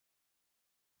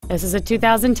This is a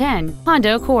 2010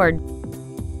 Honda Accord.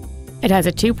 It has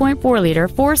a 2.4-liter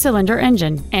four-cylinder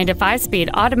engine and a 5-speed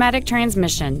automatic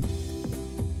transmission.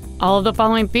 All of the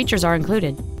following features are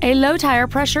included: a low tire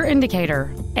pressure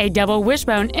indicator, a double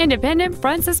wishbone independent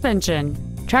front suspension,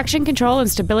 traction control and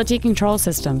stability control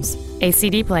systems, a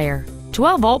CD player,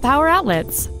 12-volt power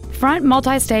outlets, front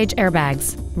multi-stage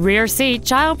airbags, rear seat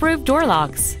child-proof door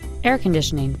locks, air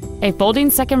conditioning, a folding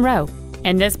second row,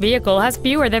 and this vehicle has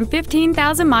fewer than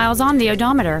 15,000 miles on the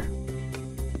odometer.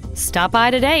 Stop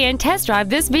by today and test drive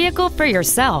this vehicle for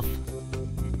yourself.